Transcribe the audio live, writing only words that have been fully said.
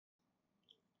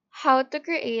How to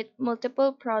create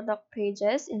multiple product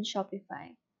pages in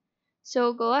Shopify.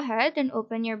 So go ahead and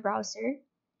open your browser.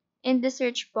 In the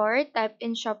search bar, type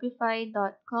in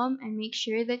shopify.com and make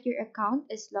sure that your account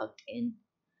is logged in.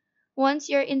 Once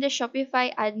you're in the Shopify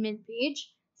admin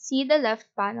page, see the left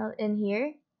panel in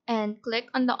here and click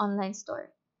on the online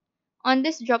store. On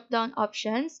this drop-down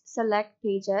options, select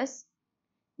Pages.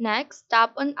 Next,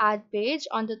 tap on Add Page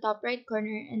on the top right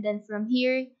corner, and then from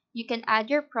here, you can add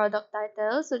your product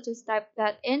title, so just type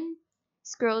that in,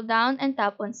 scroll down, and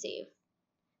tap on Save.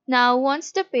 Now,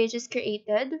 once the page is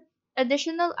created,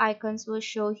 additional icons will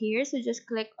show here, so just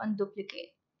click on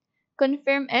Duplicate.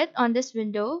 Confirm it on this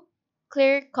window,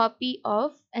 clear Copy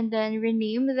Off, and then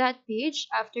rename that page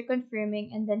after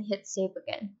confirming, and then hit Save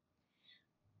again.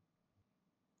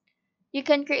 You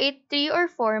can create 3 or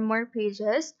 4 more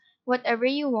pages, whatever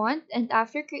you want, and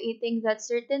after creating that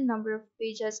certain number of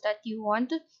pages that you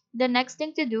want, the next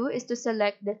thing to do is to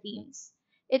select the themes.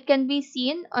 It can be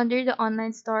seen under the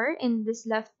online store in this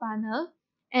left panel,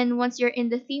 and once you're in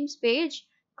the themes page,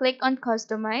 click on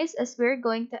Customize as we're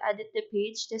going to edit the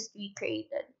page just we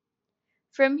created.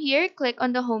 From here, click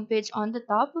on the home page on the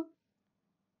top.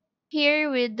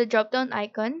 Here with the drop down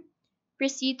icon,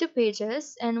 proceed to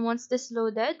Pages, and once this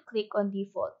loaded, click on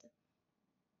Default.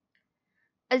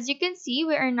 As you can see,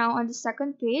 we are now on the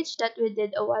second page that we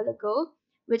did a while ago,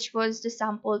 which was the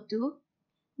sample 2.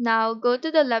 Now go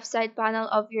to the left side panel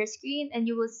of your screen and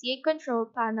you will see a control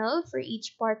panel for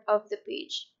each part of the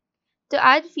page. To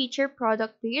add feature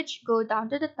product page, go down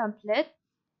to the template,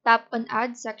 tap on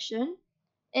Add section.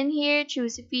 In here,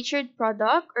 choose a featured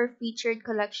product or featured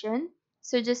collection,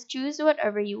 so just choose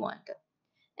whatever you want.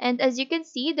 And as you can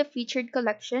see, the featured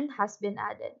collection has been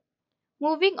added.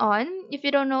 Moving on, if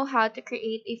you don't know how to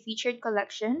create a featured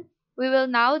collection, we will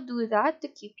now do that to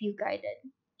keep you guided.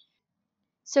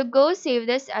 So go save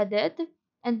this edit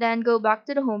and then go back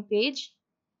to the home page.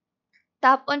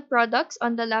 Tap on Products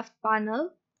on the left panel.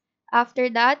 After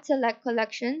that, select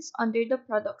Collections under the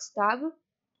Products tab.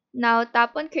 Now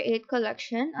tap on Create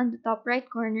Collection on the top right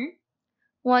corner.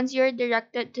 Once you're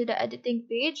directed to the editing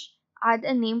page, add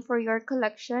a name for your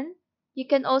collection. You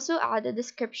can also add a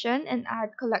description and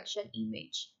add collection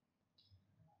image.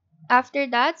 After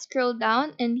that, scroll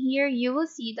down and here you will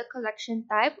see the collection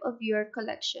type of your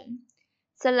collection.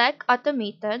 Select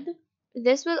Automated.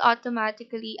 This will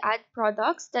automatically add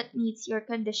products that meets your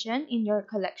condition in your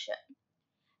collection.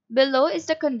 Below is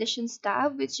the Conditions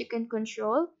tab which you can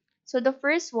control. So the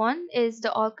first one is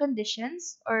the All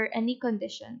Conditions or any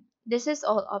condition. This is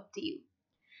all up to you.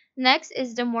 Next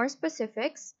is the More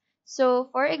Specifics. So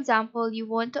for example, you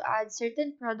want to add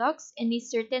certain products in a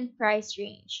certain price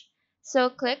range.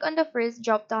 So click on the first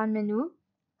drop-down menu,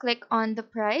 click on the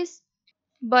price.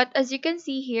 But as you can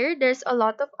see here, there's a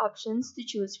lot of options to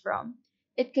choose from.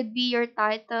 It could be your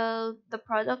title, the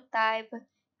product type,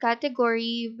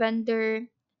 category, vendor,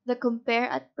 the compare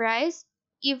at price,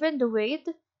 even the weight,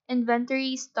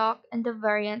 inventory, stock, and the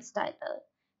variants title.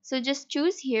 So just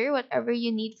choose here whatever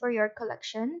you need for your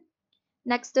collection.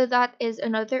 Next to that is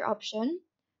another option.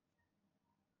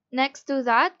 Next to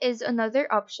that is another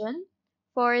option.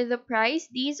 For the price,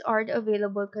 these are the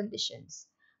available conditions.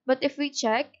 But if we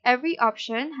check, every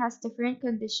option has different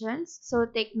conditions, so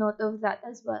take note of that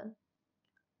as well.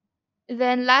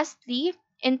 Then lastly,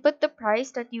 input the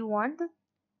price that you want.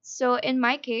 So in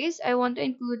my case, I want to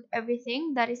include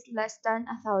everything that is less than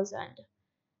 1,000.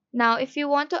 Now, if you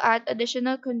want to add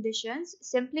additional conditions,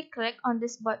 simply click on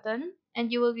this button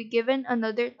and you will be given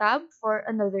another tab for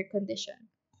another condition.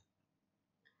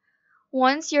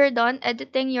 Once you're done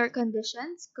editing your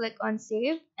conditions, click on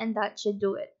Save and that should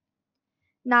do it.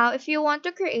 Now, if you want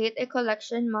to create a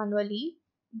collection manually,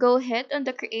 go hit on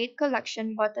the Create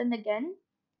Collection button again,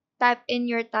 type in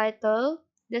your title,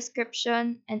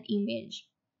 description, and image.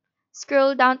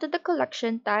 Scroll down to the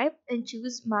collection type and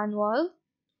choose Manual.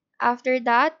 After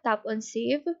that, tap on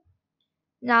Save.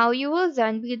 Now you will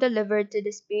then be delivered to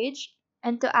this page,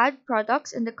 and to add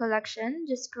products in the collection,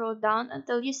 just scroll down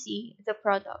until you see the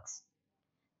products.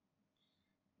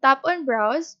 Tap on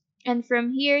Browse, and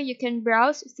from here you can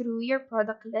browse through your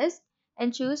product list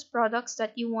and choose products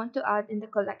that you want to add in the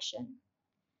collection.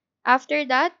 After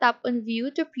that, tap on View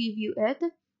to preview it,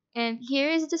 and here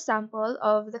is the sample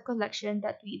of the collection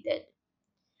that we did.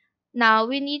 Now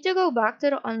we need to go back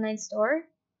to the online store,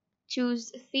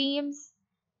 choose Themes,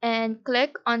 and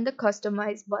click on the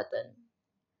Customize button.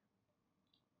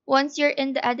 Once you're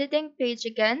in the editing page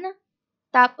again,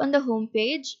 tap on the home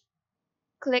page,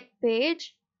 click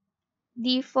Page,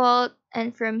 Default,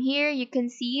 and from here you can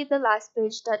see the last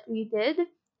page that we did,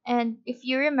 and if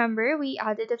you remember, we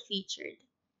added a featured.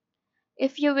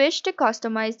 If you wish to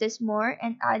customize this more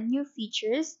and add new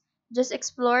features, just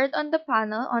explore it on the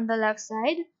panel on the left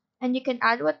side and you can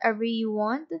add whatever you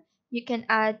want. You can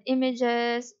add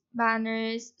images,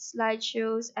 banners,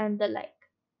 slideshows, and the like.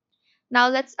 Now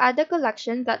let's add the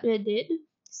collection that we did.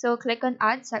 So click on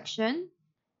Add Section,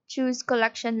 choose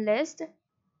Collection List.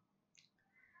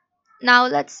 Now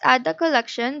let's add the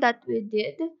collection that we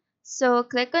did. So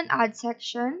click on Add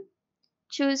Section,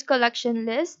 choose Collection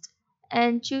List,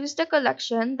 and choose the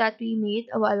collection that we made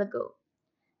a while ago.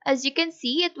 As you can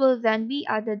see, it will then be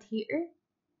added here.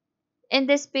 In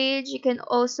this page, you can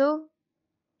also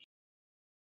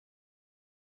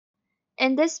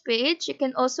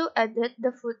edit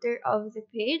the footer of the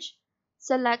page.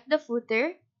 Select the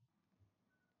footer,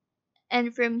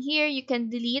 and from here you can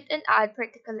delete and add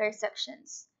particular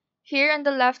sections. Here on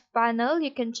the left panel,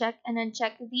 you can check and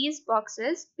uncheck these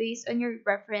boxes based on your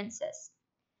preferences.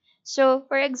 So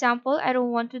for example, I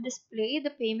don't want to display the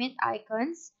payment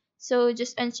icons, so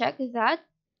just uncheck that,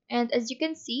 and as you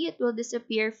can see, it will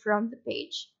disappear from the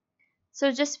page.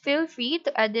 So just feel free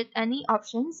to edit any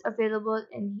options available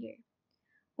in here.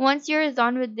 Once you're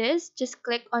done with this, just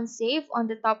click on Save on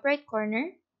the top right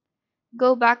corner.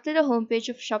 Go back to the homepage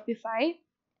of Shopify,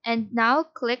 and now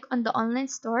click on the online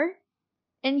store,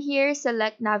 and here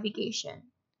select Navigation.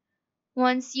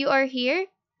 Once you are here,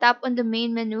 tap on the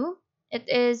main menu. It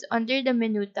is under the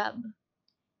Menu tab.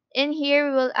 In here,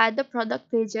 we will add the product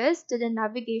pages to the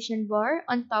navigation bar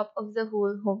on top of the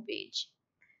whole homepage.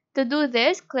 To do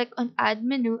this, click on Add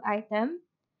Menu Item.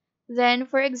 Then,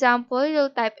 for example, you'll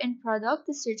type in product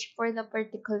to search for the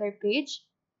particular page.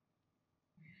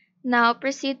 Now,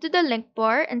 proceed to the link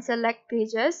bar and select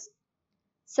Pages.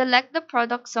 Select the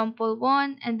product sample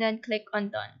 1 and then click on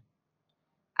Done.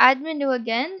 Add menu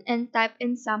again and type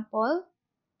in sample.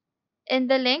 In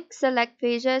the link, select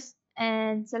Pages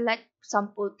and select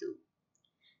sample 2.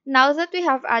 Now that we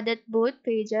have added both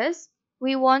pages,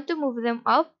 we want to move them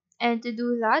up, and to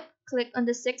do that, click on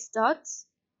the 6 dots,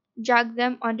 drag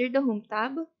them under the Home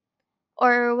tab,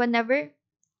 or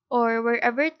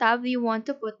wherever tab you want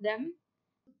to put them.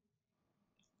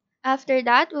 After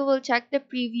that, we will check the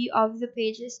preview of the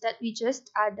pages that we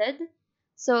just added.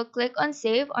 So click on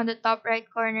Save on the top right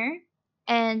corner,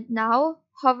 and now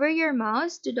hover your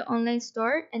mouse to the online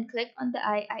store and click on the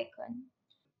eye icon.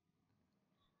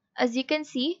 As you can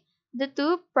see, the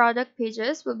two product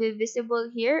pages will be visible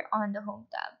here on the Home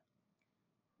tab.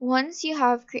 Once you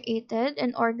have created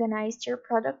and organized your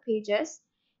product pages,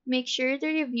 make sure to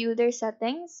review their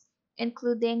settings,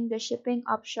 including the shipping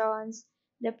options,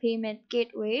 the payment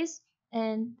gateways,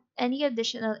 and any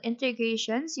additional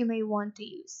integrations you may want to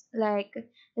use, like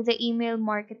the email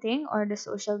marketing or the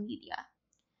social media.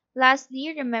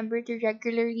 Lastly, remember to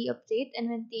regularly update and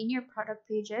maintain your product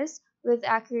pages with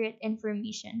accurate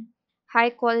information, high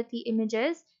quality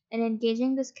images, and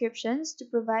engaging descriptions to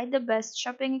provide the best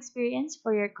shopping experience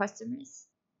for your customers.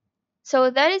 So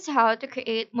that is how to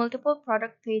create multiple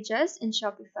product pages in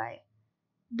Shopify.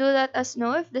 Do let us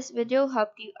know if this video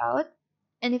helped you out,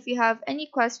 and if you have any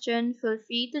question, feel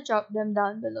free to drop them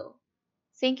down below.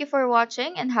 Thank you for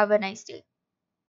watching and have a nice day.